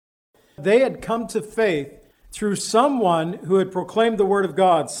They had come to faith through someone who had proclaimed the word of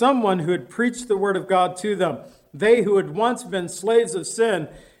God, someone who had preached the word of God to them. They who had once been slaves of sin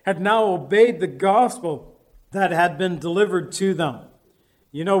had now obeyed the gospel that had been delivered to them.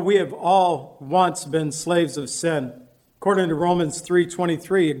 You know, we have all once been slaves of sin. According to Romans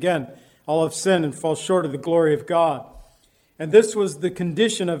 3:23, again, all have sinned and fall short of the glory of God. And this was the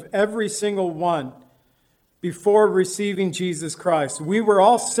condition of every single one before receiving Jesus Christ. We were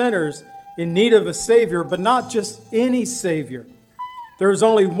all sinners in need of a Savior, but not just any Savior. There is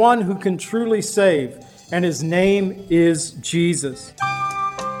only one who can truly save, and his name is Jesus.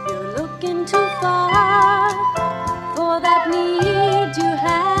 You're looking too far for that need you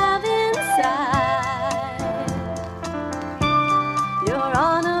have inside. You're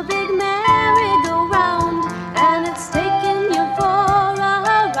on a big merry-go-round, and it's taking you for a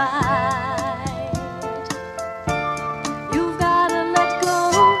ride. You've got to let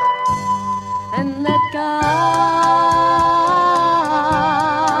go and let God.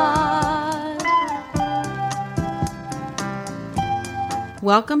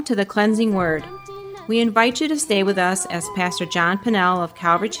 Welcome to the Cleansing Word. We invite you to stay with us as Pastor John Pennell of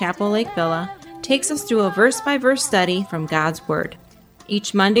Calvary Chapel, Lake Villa, takes us through a verse-by-verse study from God's Word.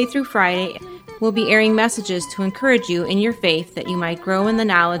 Each Monday through Friday, we'll be airing messages to encourage you in your faith that you might grow in the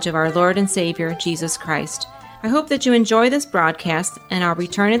knowledge of our Lord and Savior, Jesus Christ. I hope that you enjoy this broadcast, and I'll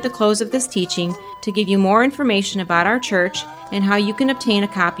return at the close of this teaching to give you more information about our church and how you can obtain a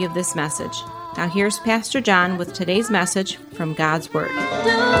copy of this message. Now here's Pastor John with today's message from God's Word.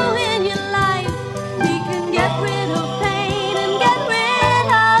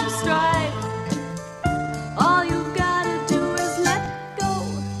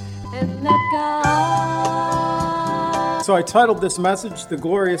 So I titled this message, The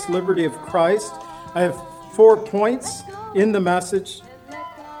Glorious Liberty of Christ. I have 4 points in the message.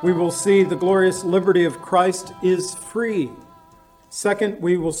 We will see the glorious liberty of Christ is free. Second,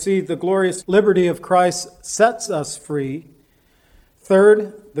 we will see the glorious liberty of Christ sets us free.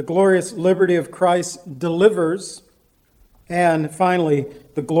 Third, the glorious liberty of Christ delivers. And finally,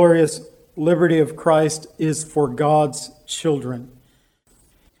 the glorious liberty of Christ is for God's children.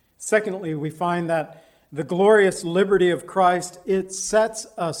 Secondly, we find that the glorious liberty of Christ, it sets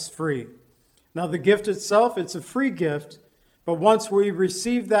us free. Now, the gift itself, it's a free gift, but once we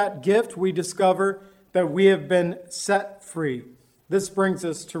receive that gift, we discover that we have been set free. This brings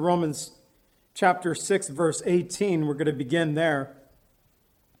us to Romans chapter 6, verse 18. We're going to begin there.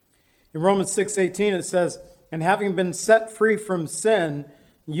 In Romans 6:18, it says, "And having been set free from sin,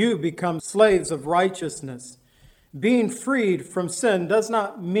 you become slaves of righteousness." Being freed from sin does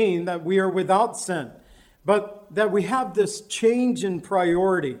not mean that we are without sin, but that we have this change in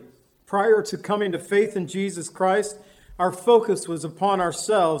priority. Prior to coming to faith in Jesus Christ, our focus was upon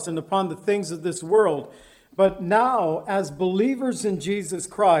ourselves and upon the things of this world. But now, as believers in Jesus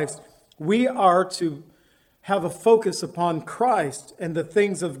Christ, we are to have a focus upon Christ and the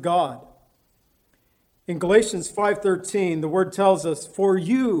things of God. In Galatians 5:13, the word tells us, "For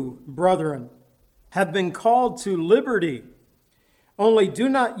you, brethren, have been called to liberty. Only do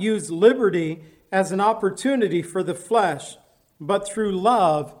not use liberty as an opportunity for the flesh, but through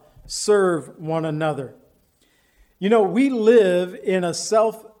love serve one another." You know, we live in a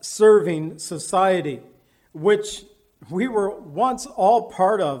self-serving society, which we were once all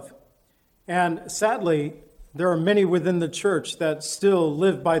part of. And sadly, there are many within the church that still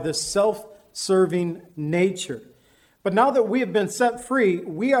live by this self-serving nature. But now that we have been set free,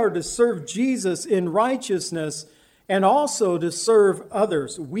 we are to serve Jesus in righteousness and also to serve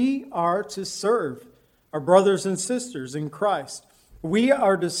others. We are to serve our brothers and sisters in Christ. We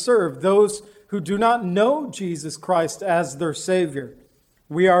are to serve those who do not know Jesus Christ as their Savior.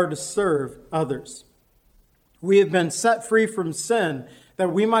 We are to serve others. We have been set free from sin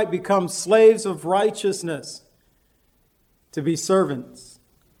that we might become slaves of righteousness, to be servants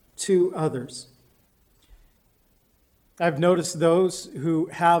to others. I've noticed those who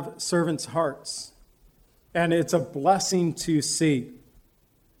have servants' hearts, and it's a blessing to see.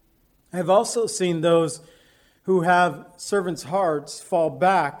 I've also seen those who have servants' hearts fall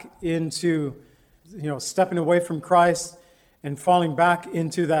back into, stepping away from Christ and falling back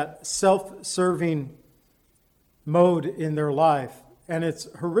into that self-serving mode in their life. And it's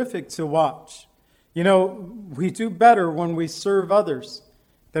horrific to watch. We do better when we serve others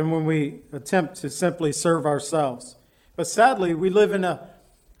than when we attempt to simply serve ourselves. But sadly, we live in a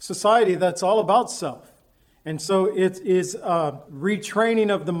society that's all about self. And so it is a retraining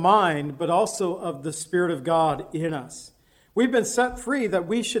of the mind, but also of the Spirit of God in us. We've been set free that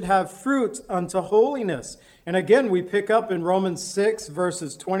we should have fruit unto holiness. And again, we pick up in Romans 6,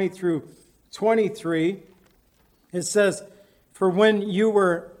 verses 20 through 23. It says, "For when you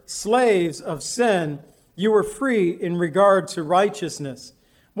were slaves of sin, you were free in regard to righteousness.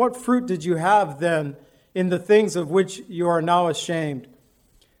 What fruit did you have then in the things of which you are now ashamed?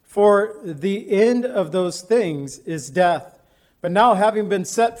 For the end of those things is death. But now, having been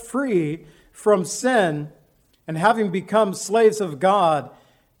set free from sin and having become slaves of God,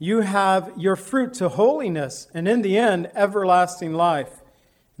 you have your fruit to holiness, and in the end, everlasting life."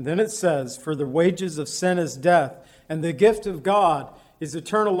 And then it says, "For the wages of sin is death, and the gift of God is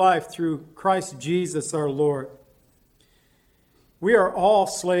eternal life through Christ Jesus our Lord." We are all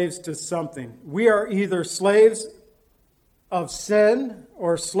slaves to something. We are either slaves of sin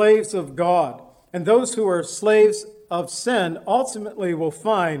or slaves of God. And those who are slaves of sin ultimately will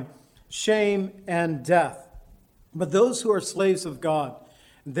find shame and death. But those who are slaves of God,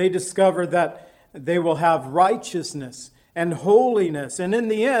 they discover that they will have righteousness and holiness, and in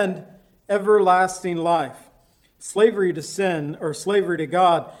the end, everlasting life. Slavery to sin or slavery to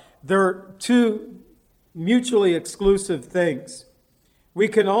God, they're two mutually exclusive things. We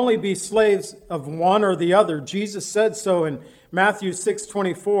can only be slaves of one or the other. Jesus said so in Matthew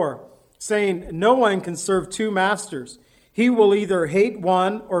 6:24, saying, "No one can serve two masters. He will either hate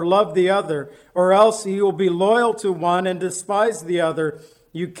one or love the other, or else he will be loyal to one and despise the other.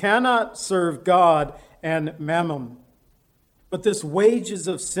 You cannot serve God and Mammon." But this wages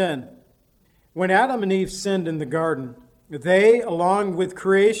of sin, when Adam and Eve sinned in the garden, they, along with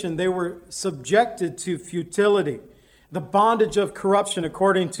creation, they were subjected to futility, the bondage of corruption,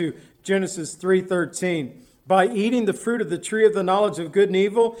 according to Genesis 3:13. By eating the fruit of the tree of the knowledge of good and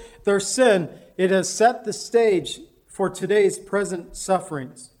evil, their sin, it has set the stage for today's present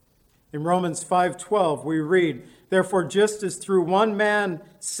sufferings. In Romans 5:12, we read, "Therefore, just as through one man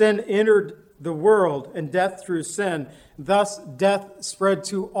sin entered the world, and death through sin, thus death spread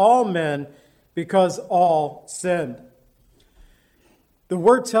to all men because all sinned." The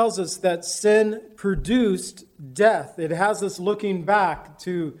word tells us that sin produced death. It has us looking back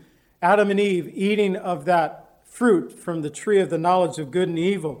to Adam and Eve eating of that fruit from the tree of the knowledge of good and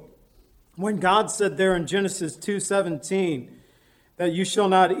evil. When God said there in Genesis 2:17 that you shall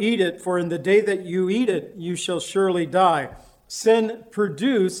not eat it, for in the day that you eat it, you shall surely die. Sin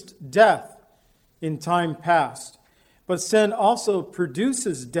produced death in time past, but sin also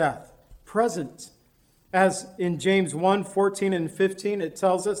produces death present. As in James 1:14 and 15, it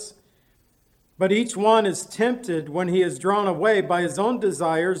tells us, "But each one is tempted when he is drawn away by his own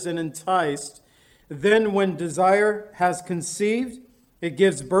desires and enticed. Then when desire has conceived, it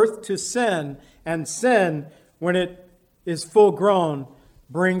gives birth to sin, and sin, when it is full grown,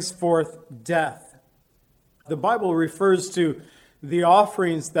 brings forth death." The Bible refers to the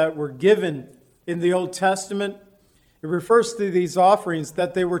offerings that were given in the Old Testament. It refers to these offerings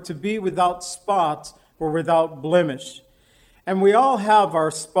that they were to be without spot or without blemish. And we all have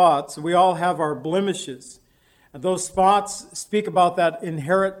our spots. We all have our blemishes. And those spots speak about that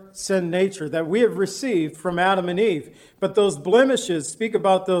inherent sin nature that we have received from Adam and Eve. But those blemishes speak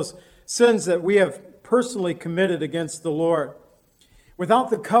about those sins that we have personally committed against the Lord. Without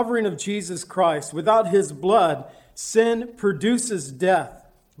the covering of Jesus Christ, without his blood, sin produces death.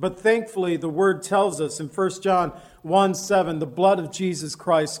 But thankfully, the word tells us in 1 John 1:7, the blood of Jesus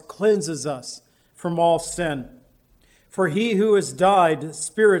Christ cleanses us from all sin. For he who has died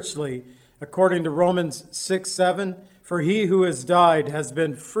spiritually, according to Romans 6:7, for he who has died has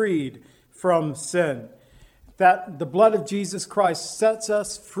been freed from sin. That the blood of Jesus Christ sets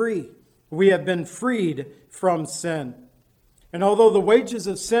us free. We have been freed from sin. And although the wages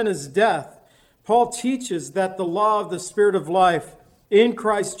of sin is death, Paul teaches that the law of the Spirit of life in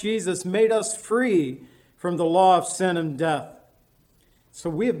Christ Jesus made us free from the law of sin and death. So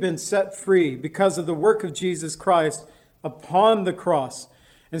we have been set free because of the work of Jesus Christ upon the cross.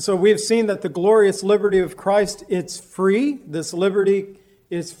 And so we have seen that the glorious liberty of Christ, it's free. This liberty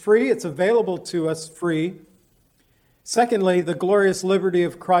is free. It's available to us free. Secondly, the glorious liberty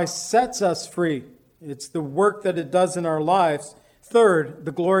of Christ sets us free. It's the work that it does in our lives. Third,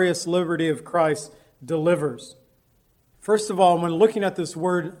 the glorious liberty of Christ delivers. First of all, when looking at this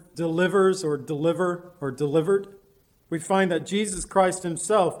word delivers or deliver or delivered, we find that Jesus Christ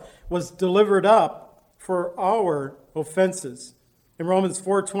himself was delivered up for our offenses. In Romans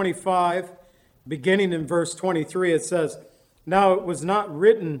 4:25, beginning in verse 23, it says, "Now it was not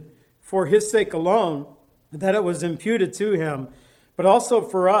written for his sake alone that it was imputed to him, but also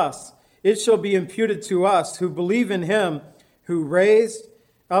for us. It shall be imputed to us who believe in him who raised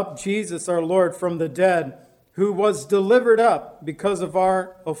up Jesus our Lord from the dead, who was delivered up because of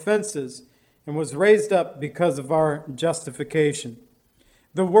our offenses and was raised up because of our justification.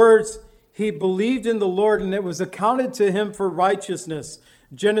 The words, he believed in the Lord and it was accounted to him for righteousness,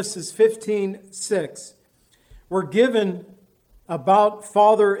 Genesis 15:6, were given about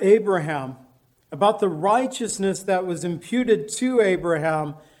Father Abraham, about the righteousness that was imputed to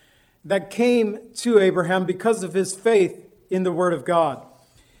Abraham, that came to Abraham because of his faith in the Word of God.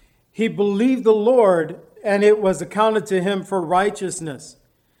 He believed the Lord and it was accounted to him for righteousness.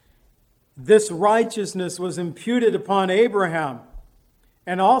 This righteousness was imputed upon Abraham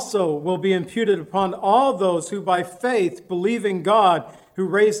and also will be imputed upon all those who by faith believe in God, who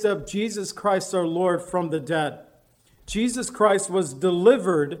raised up Jesus Christ our Lord from the dead. Jesus Christ was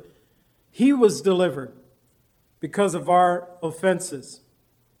delivered. He was delivered because of our offenses.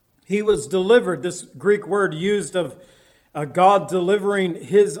 He was delivered, this Greek word used of God delivering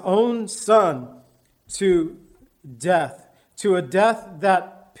his own Son to death, to a death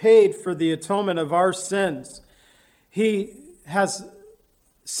that paid for the atonement of our sins. He has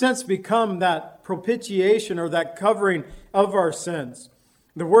since become that propitiation or that covering of our sins.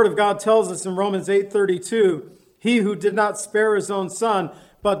 The Word of God tells us in Romans 8:32, he who did not spare his own Son,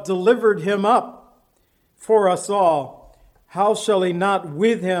 but delivered him up for us all, how shall he not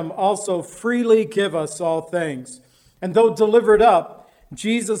with him also freely give us all things? And though delivered up,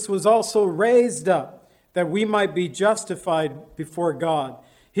 Jesus was also raised up, that we might be justified before God.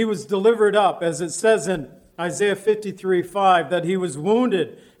 He was delivered up, as it says in Isaiah 53:5, that he was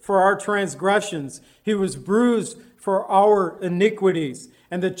wounded for our transgressions. He was bruised for our iniquities.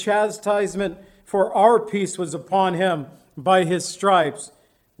 And the chastisement for our peace was upon him. By his stripes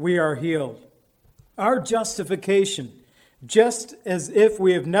we are healed. Our justification, just as if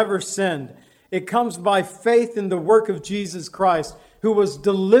we have never sinned, it comes by faith in the work of Jesus Christ, who was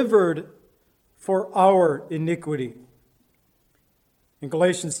delivered for our iniquity. In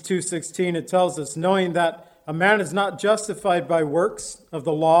Galatians 2:16, it tells us, knowing that a man is not justified by works of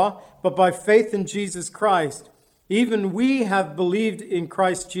the law, but by faith in Jesus Christ. Even we have believed in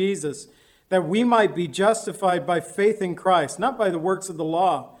Christ Jesus, that we might be justified by faith in Christ, not by the works of the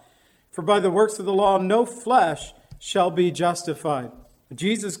law. For by the works of the law, no flesh shall be justified.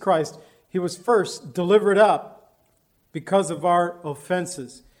 Jesus Christ, he was first delivered up because of our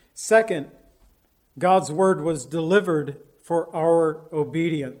offenses. Second, God's word was delivered for our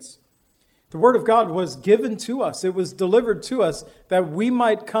obedience. The word of God was given to us. It was delivered to us that we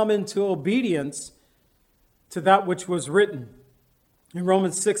might come into obedience to that which was written. In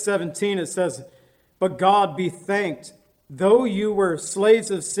Romans 6:17 it says, but God be thanked, though you were slaves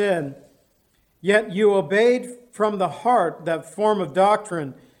of sin, yet you obeyed from the heart that form of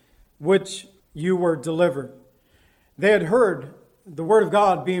doctrine which you were delivered. They had heard the word of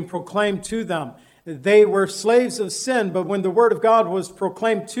God being proclaimed to them. They were slaves of sin, but when the word of God was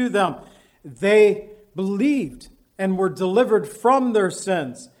proclaimed to them, they believed and were delivered from their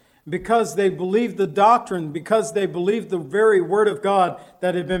sins because they believed the doctrine, because they believed the very word of God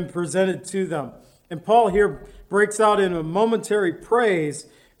that had been presented to them. And Paul here breaks out in a momentary praise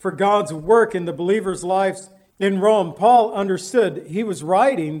for God's work in the believers' lives in Rome. Paul understood he was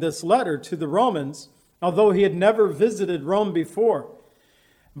writing this letter to the Romans, although he had never visited Rome before.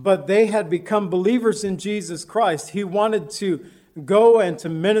 But they had become believers in Jesus Christ. He wanted to go and to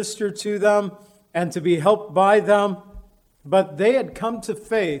minister to them and to be helped by them. But they had come to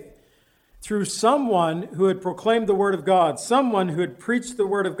faith through someone who had proclaimed the word of God, someone who had preached the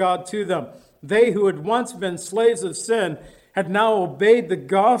word of God to them. They who had once been slaves of sin had now obeyed the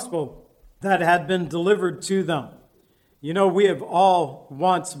gospel that had been delivered to them. You know, we have all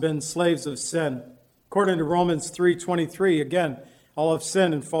once been slaves of sin. According to Romans 3:23, again, all have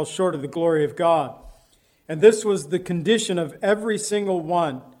sinned and fall short of the glory of God. And this was the condition of every single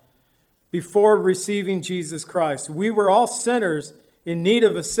one before receiving Jesus Christ. We were all sinners in need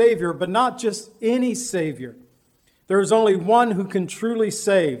of a Savior, but not just any Savior. There is only one who can truly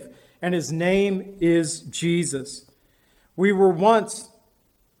save, and his name is Jesus. We were once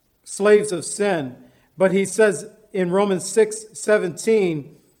slaves of sin, but he says in Romans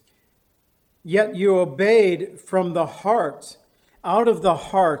 6:17, yet you obeyed from the heart. Out of the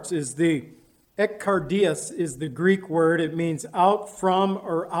heart is the ekkardias is the Greek word. It means out from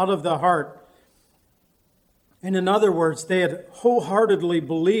or out of the heart. And in other words, they had wholeheartedly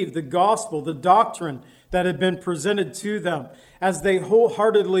believed the gospel, the doctrine that had been presented to them. As they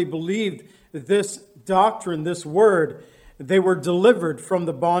wholeheartedly believed this doctrine, this word, they were delivered from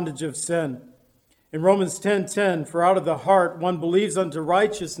the bondage of sin. In Romans 10:10, for out of the heart one believes unto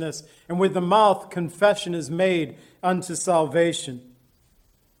righteousness, and with the mouth confession is made unto salvation.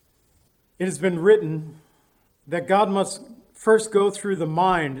 It has been written that God must first go through the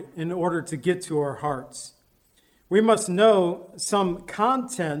mind in order to get to our hearts. We must know some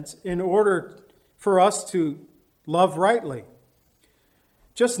content in order for us to love rightly.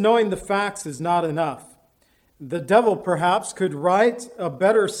 Just knowing the facts is not enough. The devil perhaps could write a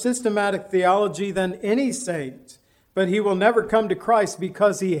better systematic theology than any saint, but he will never come to Christ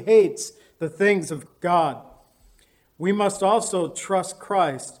because he hates the things of God. We must also trust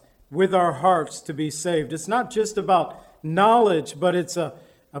Christ with our hearts to be saved. It's not just about knowledge, but it's a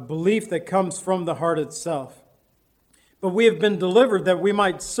belief that comes from the heart itself. But we have been delivered that we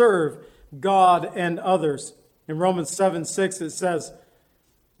might serve God and others. In Romans 7:6 it says,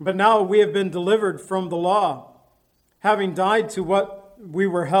 "But now we have been delivered from the law, having died to what we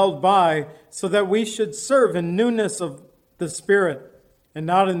were held by, so that we should serve in newness of the Spirit and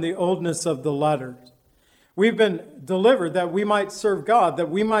not in the oldness of the letter." We've been delivered that we might serve God, that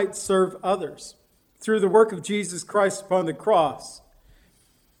we might serve others. Through the work of Jesus Christ upon the cross,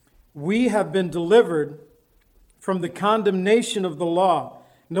 we have been delivered from the condemnation of the law.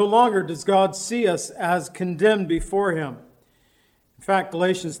 No longer does God see us as condemned before him. In fact,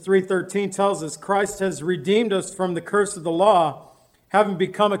 Galatians 3:13 tells us Christ has redeemed us from the curse of the law, having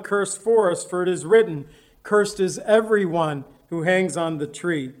become a curse for us, for it is written, "Cursed is everyone who hangs on the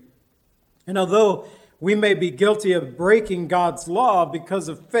tree." And although we may be guilty of breaking God's law because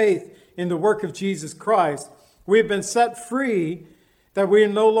of faith in the work of Jesus Christ, we have been set free that we are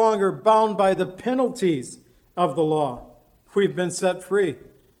no longer bound by the penalties of the law. We've been set free.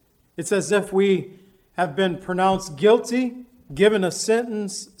 It's as if we have been pronounced guilty, given a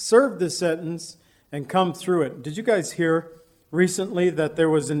sentence, served the sentence, and come through it. Did you guys hear recently that there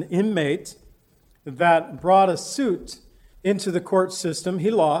was an inmate that brought a suit into the court system?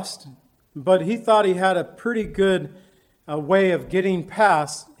 He lost, but he thought he had a pretty good way of getting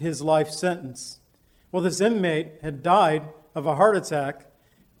past his life sentence. Well, this inmate had died of a heart attack,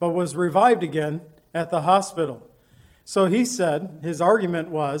 but was revived again at the hospital. So he said, his argument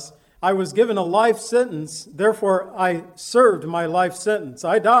was, I was given a life sentence, therefore I served my life sentence.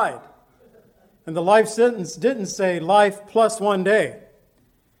 I died. And the life sentence didn't say life plus 1 day.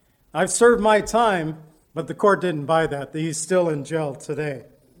 I've served my time, but the court didn't buy that. He's still in jail today.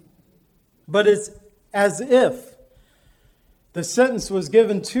 But it's as if the sentence was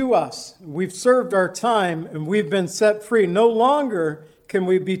given to us. We've served our time and we've been set free. No longer can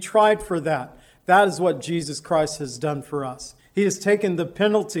we be tried for that. That is what Jesus Christ has done for us. He has taken the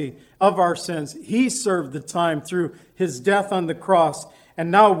penalty of our sins. He served the time through his death on the cross.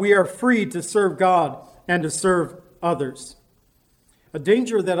 And now we are free to serve God and to serve others. A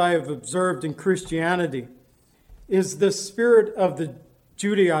danger that I have observed in Christianity is the spirit of the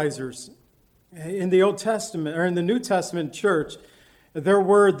Judaizers. In the Old Testament, or in the New Testament church, there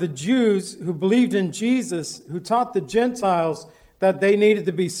were the Jews who believed in Jesus, who taught the Gentiles that they needed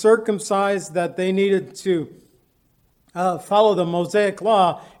to be circumcised, that they needed to follow the Mosaic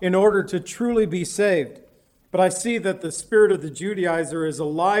law in order to truly be saved. But I see that the spirit of the Judaizer is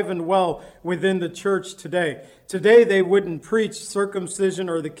alive and well within the church today. Today they wouldn't preach circumcision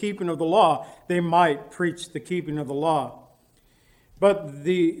or the keeping of the law. They might preach the keeping of the law. But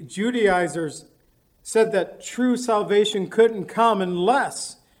the Judaizers said that true salvation couldn't come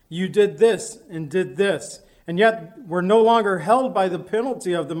unless you did this and did this. And yet we're no longer held by the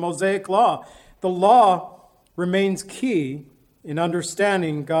penalty of the Mosaic law. The law remains key in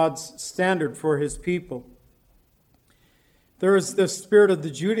understanding God's standard for his people. There is the spirit of the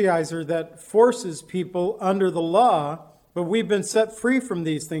Judaizer that forces people under the law, but we've been set free from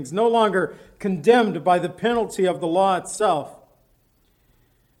these things, no longer condemned by the penalty of the law itself.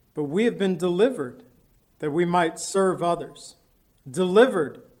 But we have been delivered that we might serve others,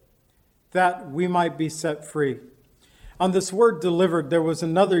 delivered that we might be set free. On this word delivered, there was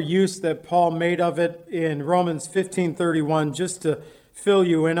another use that Paul made of it in Romans 15:31, just to fill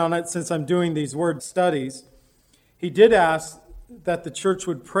you in on it since I'm doing these word studies. He did ask that the church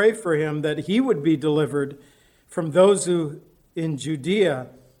would pray for him, that he would be delivered from those who in Judea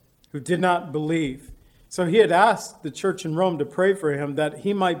who did not believe. So he had asked the church in Rome to pray for him that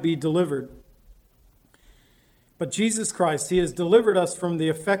he might be delivered. But Jesus Christ, he has delivered us from the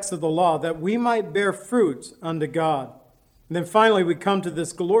effects of the law that we might bear fruit unto God. And then finally we come to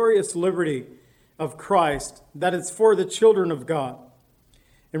this glorious liberty of Christ, that it's for the children of God.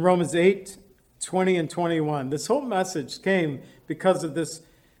 In Romans 8:20 and 21, this whole message came because of this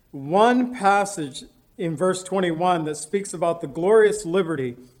one passage in verse 21 that speaks about the glorious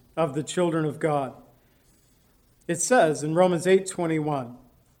liberty of the children of God. It says in Romans 8:21,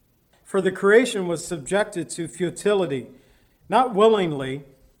 "For the creation was subjected to futility, not willingly,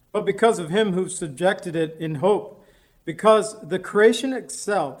 but because of him who subjected it in hope, because the creation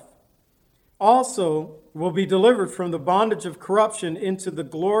itself also will be delivered from the bondage of corruption into the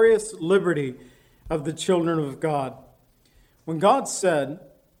glorious liberty of the children of God. When God said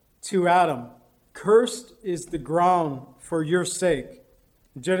to Adam, "Cursed is the ground for your sake,"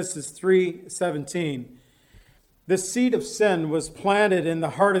 Genesis 3:17, the seed of sin was planted in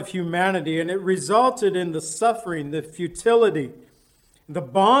the heart of humanity, and it resulted in the suffering, the futility, the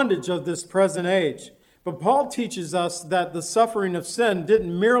bondage of this present age. But Paul teaches us that the suffering of sin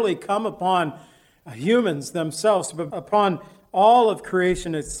didn't merely come upon humans themselves, but upon all of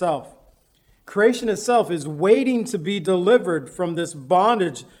creation itself. Creation itself is waiting to be delivered from this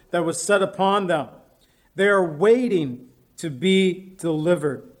bondage that was set upon them. They are waiting to be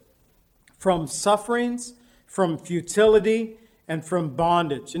delivered from sufferings, from futility, and from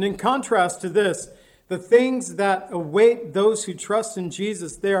bondage. And in contrast to this, the things that await those who trust in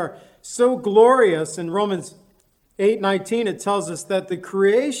Jesus, they are so glorious. In Romans 8:19, it tells us that the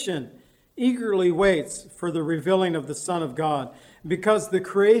creation eagerly waits for the revealing of the Son of God, because the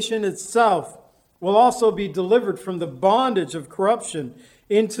creation itself will also be delivered from the bondage of corruption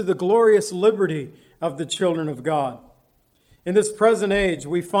into the glorious liberty of the children of God. In this present age,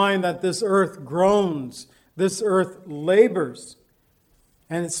 we find that this earth groans, this earth labors,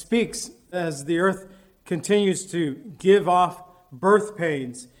 and it speaks as the earth continues to give off birth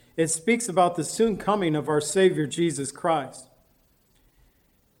pains. It speaks about the soon coming of our Savior, Jesus Christ.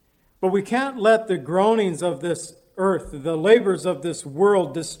 But we can't let the groanings of this earth, the labors of this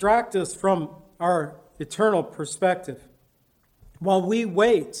world, distract us from our eternal perspective. While we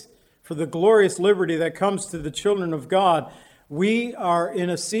wait for the glorious liberty that comes to the children of God, we are in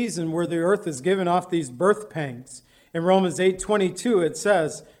a season where the earth is giving off these birth pangs. In Romans 8:22, it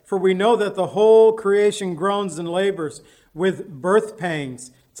says, "For we know that the whole creation groans and labors with birth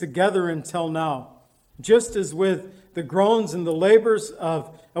pangs together until now." Just as with the groans and the labors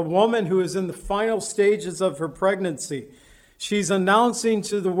of a woman who is in the final stages of her pregnancy, she's announcing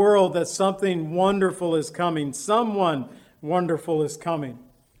to the world that something wonderful is coming. Someone wonderful is coming.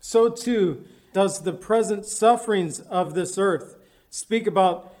 So too does the present sufferings of this earth speak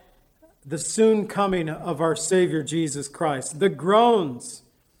about the soon coming of our Savior Jesus Christ. The groans,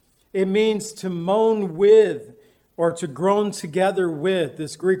 it means to moan with or to groan together with.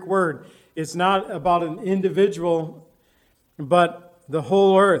 This Greek word is not about an individual, but the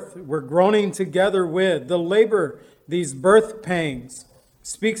whole earth. We're groaning together with. The labor, these birth pangs,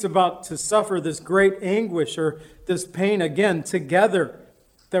 speaks about to suffer this great anguish or this pain again together,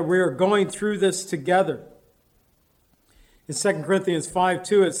 that we are going through this together. In 2 Corinthians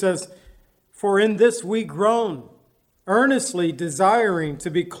 5:2, it says, "For in this we groan, earnestly desiring to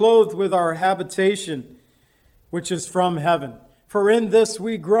be clothed with our habitation, which is from heaven." For in this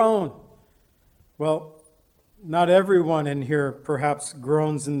we groan. Well, not everyone in here perhaps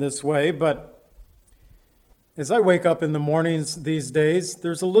groans in this way, but as I wake up in the mornings these days,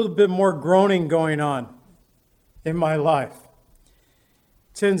 there's a little bit more groaning going on in my life.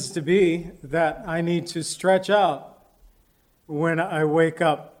 It tends to be that I need to stretch out when I wake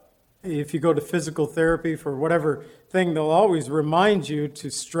up. If you go to physical therapy for whatever thing, they'll always remind you to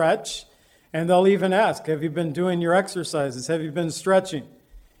stretch, and they'll even ask, "Have you been doing your exercises? Have you been stretching?"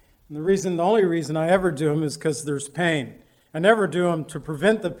 And the only reason I ever do them is because there's pain. I never do them to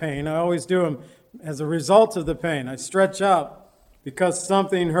prevent the pain. I always do them as a result of the pain. I stretch out because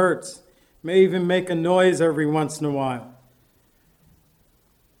something hurts. May even make a noise every once in a while.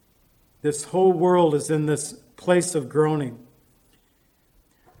 This whole world is in this place of groaning.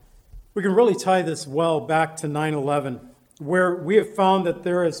 We can really tie this well back to 9/11, where we have found that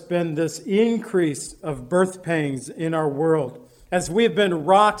there has been this increase of birth pangs in our world, as we have been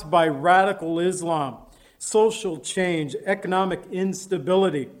rocked by radical Islam, social change, economic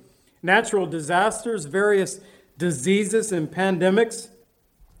instability, natural disasters, various diseases and pandemics.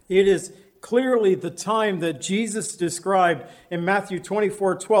 It is clearly the time that Jesus described in Matthew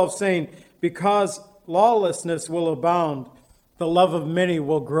 24:12, saying, "Because lawlessness will abound, the love of many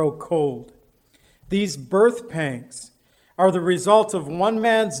will grow cold." These birth pangs are the result of one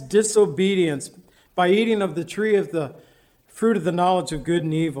man's disobedience by eating of the tree of the fruit of the knowledge of good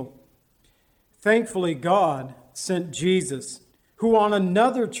and evil. Thankfully, God sent Jesus, who on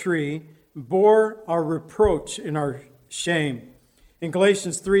another tree bore our reproach and our shame. In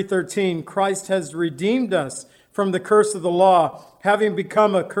Galatians 3:13, Christ has redeemed us from the curse of the law, having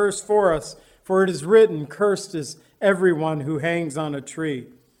become a curse for us, for it is written, "Cursed is everyone who hangs on a tree."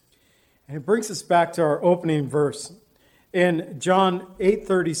 And it brings us back to our opening verse. In John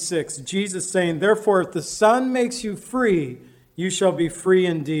 8:36, Jesus saying, "Therefore, if the Son makes you free, you shall be free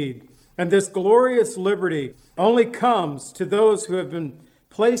indeed. And this glorious liberty only comes to those who have been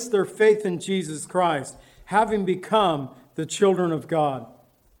placed their faith in Jesus Christ, having become the children of God.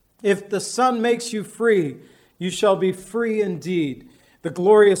 If the Son makes you free, you shall be free indeed. The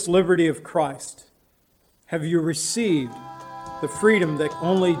glorious liberty of Christ. Have you received the freedom that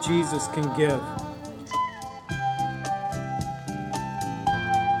only Jesus can give?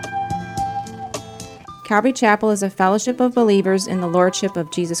 Calvary Chapel is a fellowship of believers in the Lordship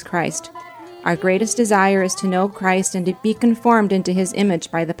of Jesus Christ. Our greatest desire is to know Christ and to be conformed into His image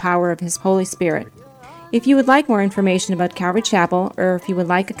by the power of His Holy Spirit. If you would like more information about Calvary Chapel, or if you would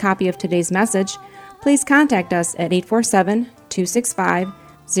like a copy of today's message, please contact us at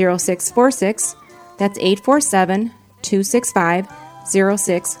 847-265-0646. That's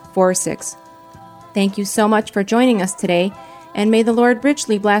 847-265-0646. Thank you so much for joining us today, and may the Lord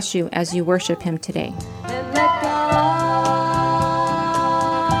richly bless you as you worship Him today.